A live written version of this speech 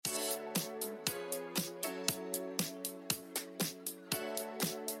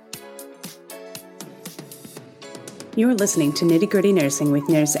You're listening to Nitty Gritty Nursing with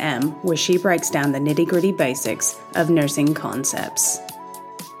Nurse M, where she breaks down the nitty gritty basics of nursing concepts.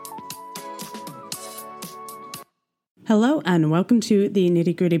 Hello and welcome to the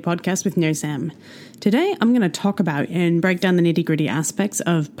Nitty Gritty podcast with Nurse M. Today I'm going to talk about and break down the nitty gritty aspects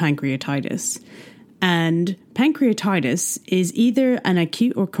of pancreatitis. And pancreatitis is either an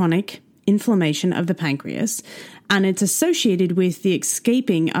acute or chronic inflammation of the pancreas, and it's associated with the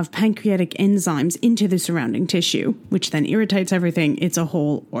escaping of pancreatic enzymes into the surrounding tissue, which then irritates everything. It's a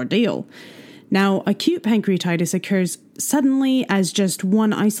whole ordeal. Now, acute pancreatitis occurs suddenly as just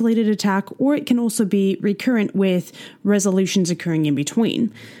one isolated attack, or it can also be recurrent with resolutions occurring in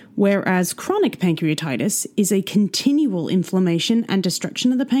between. Whereas chronic pancreatitis is a continual inflammation and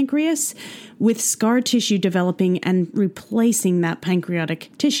destruction of the pancreas, with scar tissue developing and replacing that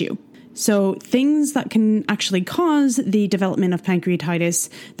pancreatic tissue. So things that can actually cause the development of pancreatitis,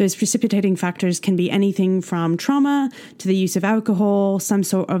 those precipitating factors can be anything from trauma to the use of alcohol, some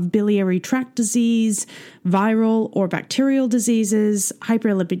sort of biliary tract disease, viral or bacterial diseases,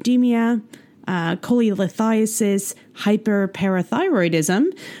 hyperlipidemia, cholelithiasis,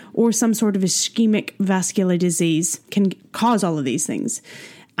 hyperparathyroidism, or some sort of ischemic vascular disease can cause all of these things.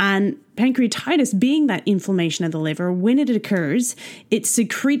 And pancreatitis, being that inflammation of the liver, when it occurs, it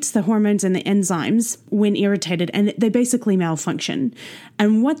secretes the hormones and the enzymes when irritated, and they basically malfunction.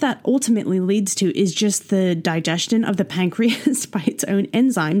 And what that ultimately leads to is just the digestion of the pancreas by its own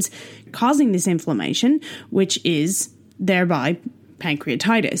enzymes, causing this inflammation, which is thereby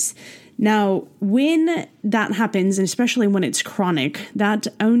pancreatitis. Now, when that happens, and especially when it's chronic, that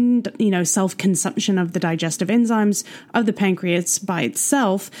own, self-consumption of the digestive enzymes of the pancreas by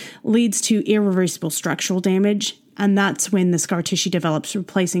itself leads to irreversible structural damage, and that's when the scar tissue develops,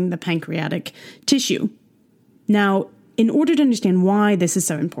 replacing the pancreatic tissue. Now, in order to understand why this is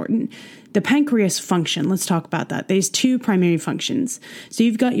so important, the pancreas function, let's talk about that. There's two primary functions. So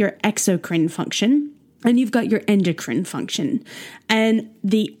you've got your exocrine function, and you've got your endocrine function. And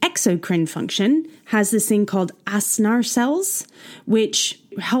the exocrine function has this thing called acinar cells, which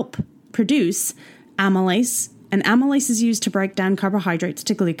help produce amylase. And amylase is used to break down carbohydrates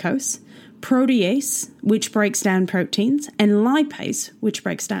to glucose, protease, which breaks down proteins, and lipase, which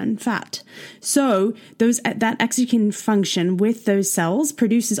breaks down fat. So that exocrine function with those cells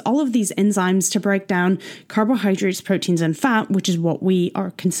produces all of these enzymes to break down carbohydrates, proteins, and fat, which is what we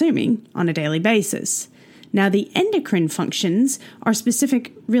are consuming on a daily basis. Now, the endocrine functions are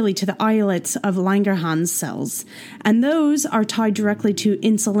specific really to the islets of Langerhans cells, and those are tied directly to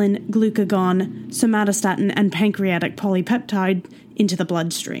insulin, glucagon, somatostatin, and pancreatic polypeptide into the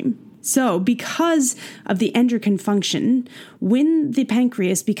bloodstream. So, because of the endocrine function, when the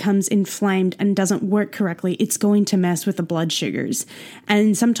pancreas becomes inflamed and doesn't work correctly, it's going to mess with the blood sugars.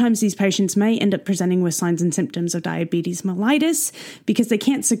 And sometimes these patients may end up presenting with signs and symptoms of diabetes mellitus because they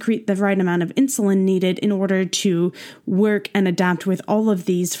can't secrete the right amount of insulin needed in order to work and adapt with all of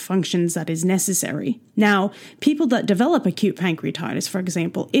these functions that is necessary. Now, people that develop acute pancreatitis, for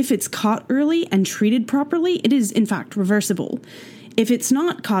example, if it's caught early and treated properly, it is in fact reversible. If it's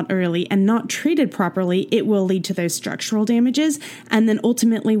not caught early and not treated properly, it will lead to those structural damages. And then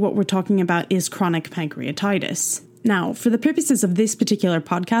ultimately what we're talking about is chronic pancreatitis. Now, for the purposes of this particular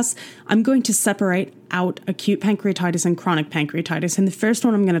podcast, I'm going to separate out acute pancreatitis and chronic pancreatitis. And the first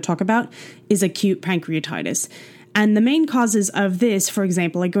one I'm going to talk about is acute pancreatitis. And the main causes of this, for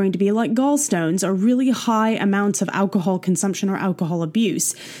example, are going to be like gallstones or really high amounts of alcohol consumption or alcohol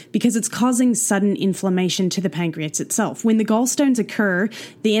abuse, because it's causing sudden inflammation to the pancreas itself. When the gallstones occur,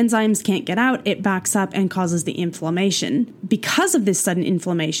 the enzymes can't get out, it backs up and causes the inflammation. Because of this sudden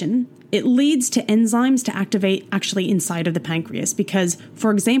inflammation, it leads to enzymes to activate actually inside of the pancreas because,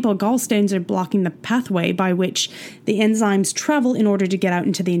 for example, gallstones are blocking the pathway by which the enzymes travel in order to get out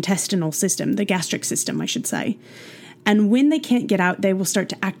into the intestinal system, the gastric system, I should say. And when they can't get out, they will start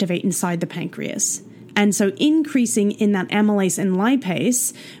to activate inside the pancreas. And so increasing in that amylase and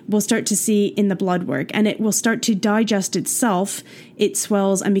lipase, we'll start to see in the blood work, and it will start to digest itself. It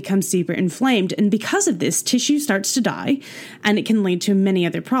swells and becomes super inflamed. And because of this, tissue starts to die, and it can lead to many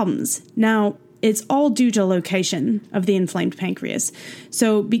other problems. Now, it's all due to location of the inflamed pancreas.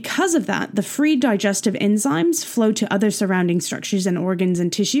 So because of that, the free digestive enzymes flow to other surrounding structures and organs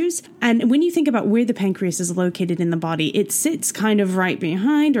and tissues. And when you think about where the pancreas is located in the body, it sits kind of right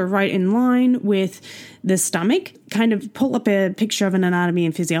behind or right in line with the stomach. kind of pull up a picture of an anatomy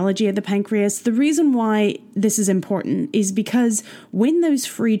and physiology of the pancreas. The reason why this is important is because when those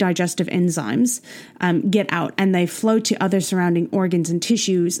free digestive enzymes get out and they flow to other surrounding organs and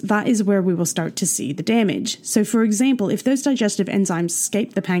tissues, that is where we will start to see the damage. So for example, if those digestive enzymes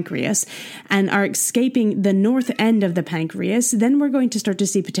escape the pancreas and are escaping the north end of the pancreas, then we're going to start to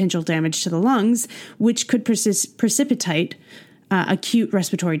see potential damage to the lungs, which could precipitate acute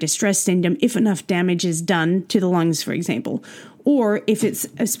respiratory distress syndrome if enough damage is done to the lungs, for example. Or if it's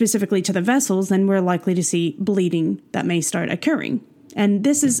specifically to the vessels, then we're likely to see bleeding that may start occurring. And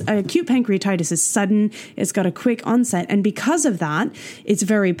this is acute pancreatitis is sudden, it's got a quick onset, and because of that, it's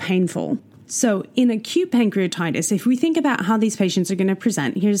very painful. So in acute pancreatitis, if we think about how these patients are going to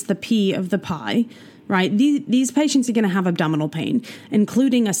present, here's the P of the pie, right? These patients are going to have abdominal pain,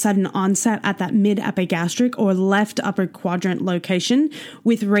 including a sudden onset at that mid-epigastric or left upper quadrant location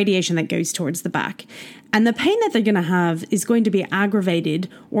with radiation that goes towards the back. And the pain that they're going to have is going to be aggravated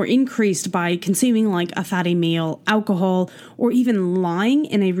or increased by consuming like a fatty meal, alcohol, or even lying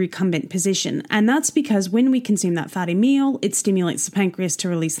in a recumbent position. And that's because when we consume that fatty meal, it stimulates the pancreas to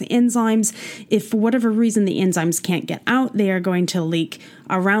release the enzymes. If for whatever reason the enzymes can't get out, they are going to leak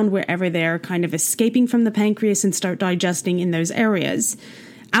around wherever they're kind of escaping from the pancreas and start digesting in those areas.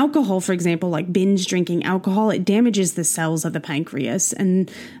 Alcohol, for example, like binge drinking alcohol, it damages the cells of the pancreas.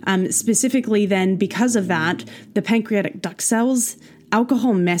 And specifically then, because of that, the pancreatic duct cells,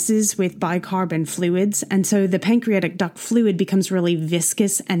 alcohol messes with bicarb and fluids. And so the pancreatic duct fluid becomes really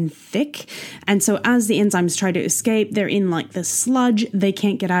viscous and thick. And so as the enzymes try to escape, they're in like the sludge, they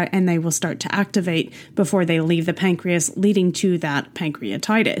can't get out, and they will start to activate before they leave the pancreas, leading to that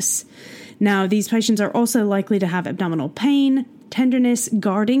pancreatitis. Now, these patients are also likely to have abdominal pain, tenderness,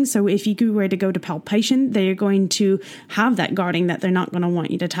 guarding. So if you were to go to palpation, they're going to have that guarding that they're not going to want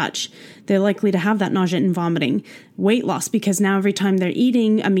you to touch. They're likely to have that nausea and vomiting. Weight loss, because now every time they're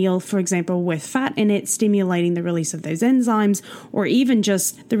eating a meal, for example, with fat in it, stimulating the release of those enzymes, or even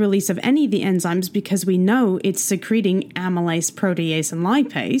just the release of any of the enzymes, because we know it's secreting amylase, protease, and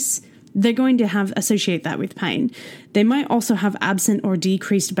lipase, they're going to associate that with pain. They might also have absent or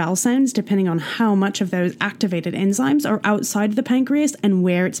decreased bowel sounds depending on how much of those activated enzymes are outside the pancreas and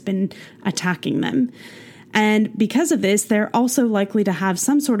where it's been attacking them. And because of this, they're also likely to have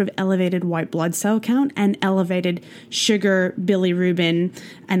some sort of elevated white blood cell count and elevated sugar, bilirubin,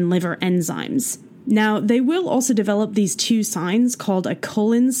 and liver enzymes. Now, they will also develop these two signs called a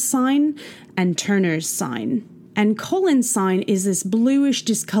Cullen's sign and Turner's sign. And Cullen's sign is this bluish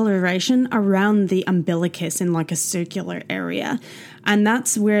discoloration around the umbilicus in like a circular area. And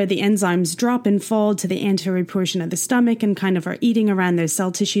that's where the enzymes drop and fall to the anterior portion of the stomach and kind of are eating around those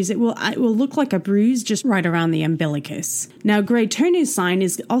cell tissues. It will look like a bruise just right around the umbilicus. Now, Gray-Turner's sign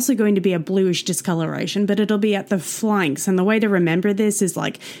is also going to be a bluish discoloration, but it'll be at the flanks. And the way to remember this is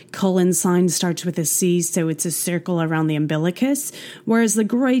like Cullen's sign starts with a C, so it's a circle around the umbilicus. Whereas the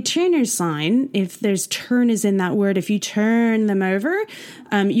Gray-Turner's sign, if there's turn is in that word, if you turn them over,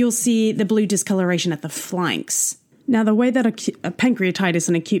 you'll see the blue discoloration at the flanks. Now, the way that pancreatitis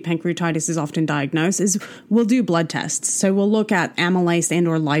and acute pancreatitis is often diagnosed is we'll do blood tests. So we'll look at amylase and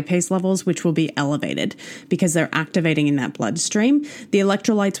or lipase levels, which will be elevated because they're activating in that bloodstream. The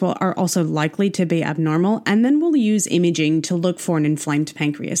electrolytes are also likely to be abnormal. And then we'll use imaging to look for an inflamed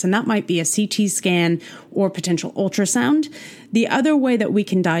pancreas. And that might be a CT scan or potential ultrasound. The other way that we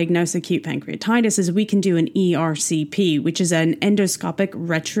can diagnose acute pancreatitis is we can do an ERCP, which is an endoscopic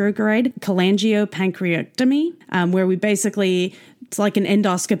retrograde cholangiopancreectomy, where we basically, it's like an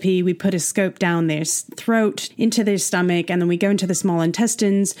endoscopy. We put a scope down their throat into their stomach, and then we go into the small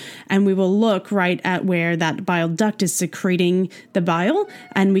intestines, and we will look right at where that bile duct is secreting the bile,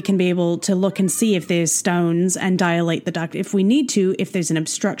 and we can be able to look and see if there's stones and dilate the duct if we need to, if there's an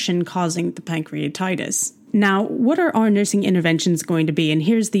obstruction causing the pancreatitis. Now, what are our nursing interventions going to be? And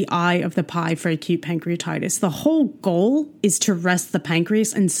here's the eye of the pie for acute pancreatitis. The whole goal is to rest the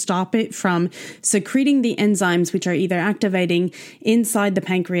pancreas and stop it from secreting the enzymes which are either activating inside the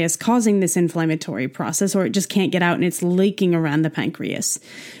pancreas, causing this inflammatory process, or it just can't get out and it's leaking around the pancreas.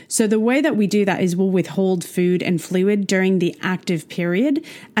 So the way that we do that is we'll withhold food and fluid during the active period,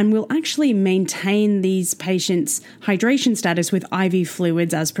 and we'll actually maintain these patients' hydration status with IV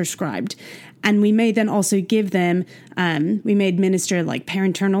fluids as prescribed. And we may then also give them, we may administer like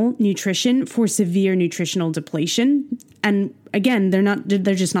parenteral nutrition for severe nutritional depletion. And again,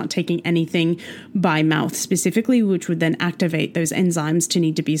 they're just not taking anything by mouth specifically, which would then activate those enzymes to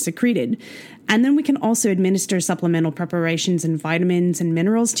need to be secreted. And then we can also administer supplemental preparations and vitamins and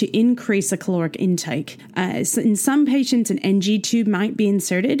minerals to increase the caloric intake. So in some patients, an NG tube might be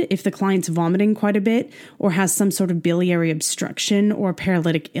inserted if the client's vomiting quite a bit or has some sort of biliary obstruction or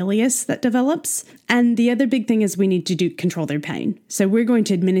paralytic ileus that develops. And the other big thing is we need to control their pain. So we're going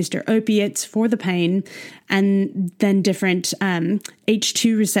to administer opiates for the pain, and then different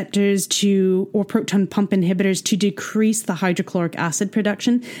H2 receptors or proton pump inhibitors to decrease the hydrochloric acid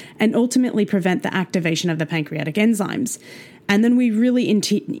production and ultimately prevent the activation of the pancreatic enzymes. And then we really,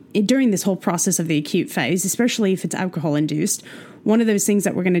 during this whole process of the acute phase, especially if it's alcohol-induced, one of those things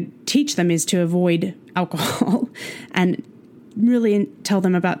that we're going to teach them is to avoid alcohol and really tell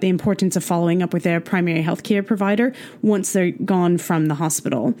them about the importance of following up with their primary healthcare provider once they're gone from the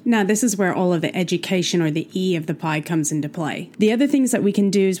hospital. Now, this is where all of the education, or the E of the pie, comes into play. The other things that we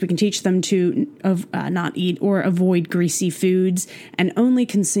can do is we can teach them to not eat or avoid greasy foods and only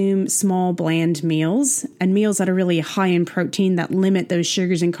consume small, bland meals, and meals that are really high in protein that limit those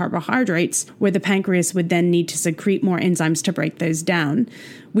sugars and carbohydrates, where the pancreas would then need to secrete more enzymes to break those down.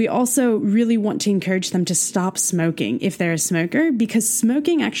 We also really want to encourage them to stop smoking if they're a smoker, because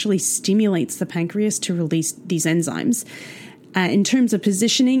smoking actually stimulates the pancreas to release these enzymes. In terms of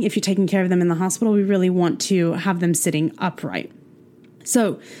positioning, if you're taking care of them in the hospital, we really want to have them sitting upright.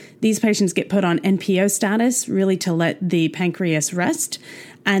 So these patients get put on NPO status, really to let the pancreas rest,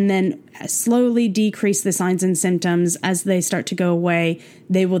 and then slowly decrease the signs and symptoms. As they start to go away,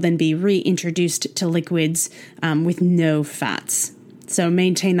 they will then be reintroduced to liquids with no fats. So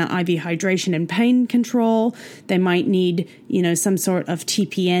maintain that IV hydration and pain control. They might need, some sort of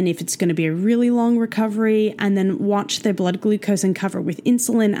TPN if it's going to be a really long recovery, and then watch their blood glucose and cover with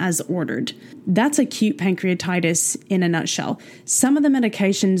insulin as ordered. That's acute pancreatitis in a nutshell. Some of the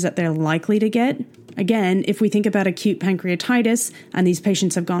medications that they're likely to get, again, if we think about acute pancreatitis and these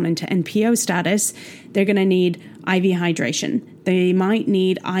patients have gone into NPO status, they're going to need IV hydration. They might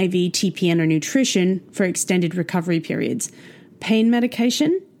need IV TPN or nutrition for extended recovery periods. Pain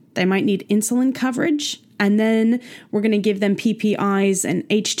medication, they might need insulin coverage, and then we're going to give them PPIs and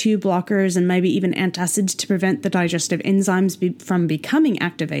H2 blockers and maybe even antacids to prevent the digestive enzymes from becoming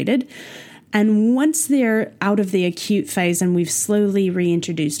activated. And once they're out of the acute phase and we've slowly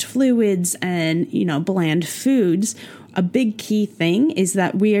reintroduced fluids and, bland foods, a big key thing is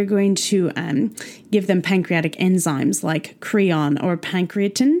that we are going to give them pancreatic enzymes like creon or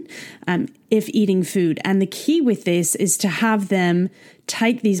pancreatin if eating food. And the key with this is to have them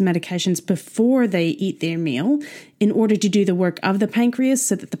take these medications before they eat their meal in order to do the work of the pancreas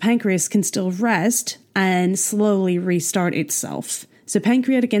so that the pancreas can still rest and slowly restart itself. So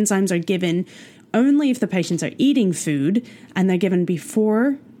pancreatic enzymes are given only if the patients are eating food, and they're given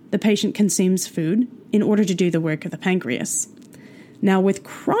before the patient consumes food in order to do the work of the pancreas. Now, with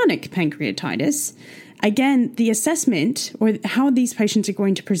chronic pancreatitis, again, the assessment or how these patients are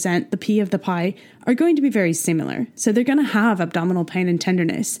going to present, the P of the pie, are going to be very similar. So they're going to have abdominal pain and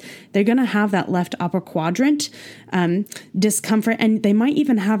tenderness. They're going to have that left upper quadrant discomfort, and they might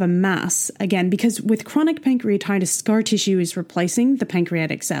even have a mass, again, because with chronic pancreatitis, scar tissue is replacing the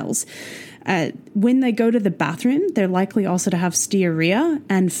pancreatic cells. When they go to the bathroom, they're likely also to have stearia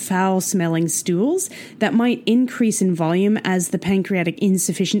and foul-smelling stools that might increase in volume as the pancreatic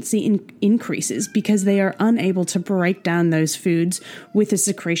insufficiency increases, because they are unable to break down those foods with the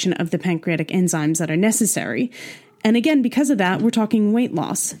secretion of the pancreatic enzymes that are necessary. And again, because of that, we're talking weight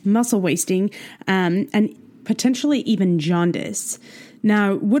loss, muscle wasting, and potentially even jaundice.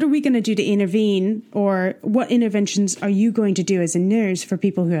 Now, what are we going to do to intervene, or what interventions are you going to do as a nurse for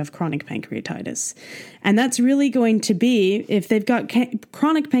people who have chronic pancreatitis? And that's really going to be, if they've got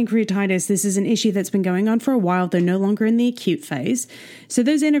chronic pancreatitis, this is an issue that's been going on for a while. They're no longer in the acute phase. So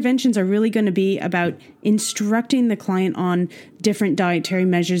those interventions are really going to be about instructing the client on different dietary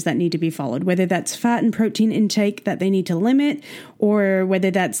measures that need to be followed, whether that's fat and protein intake that they need to limit, or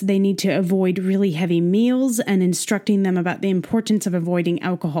whether that's they need to avoid really heavy meals, and instructing them about the importance of avoiding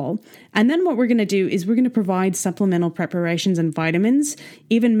alcohol. And then what we're going to do is we're going to provide supplemental preparations and vitamins,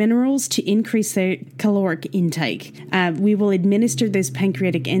 even minerals, to increase their caloric intake. We will administer those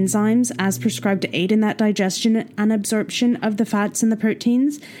pancreatic enzymes as prescribed to aid in that digestion and absorption of the fats and the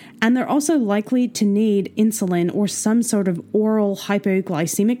proteins. And they're also likely to need insulin or some sort of oral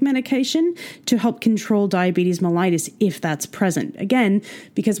hypoglycemic medication to help control diabetes mellitus if that's present. Again,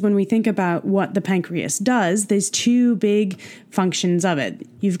 because when we think about what the pancreas does, there's two big functions of it.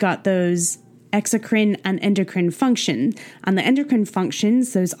 You've got those exocrine and endocrine function. And the endocrine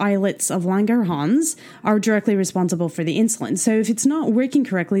functions, those islets of Langerhans, are directly responsible for the insulin. So if it's not working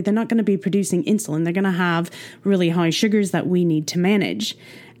correctly, they're not going to be producing insulin. They're going to have really high sugars that we need to manage.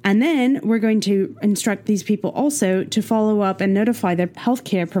 And then we're going to instruct these people also to follow up and notify their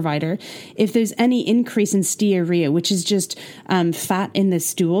healthcare provider if there's any increase in stearia, which is just fat in the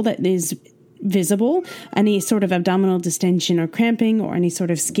stool that is visible, any sort of abdominal distension or cramping, or any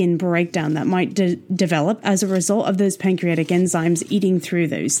sort of skin breakdown that might develop as a result of those pancreatic enzymes eating through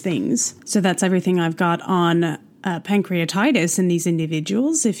those things. So that's everything I've got on pancreatitis in these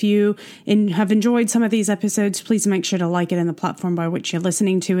individuals. If you have enjoyed some of these episodes, please make sure to like it in the platform by which you're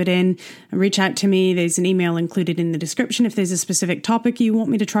listening to it in. Reach out to me. There's an email included in the description. If there's a specific topic you want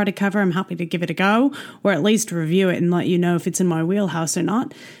me to try to cover, I'm happy to give it a go, or at least review it and let you know if it's in my wheelhouse or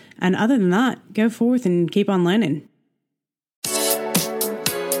not. And other than that, go forth and keep on learning.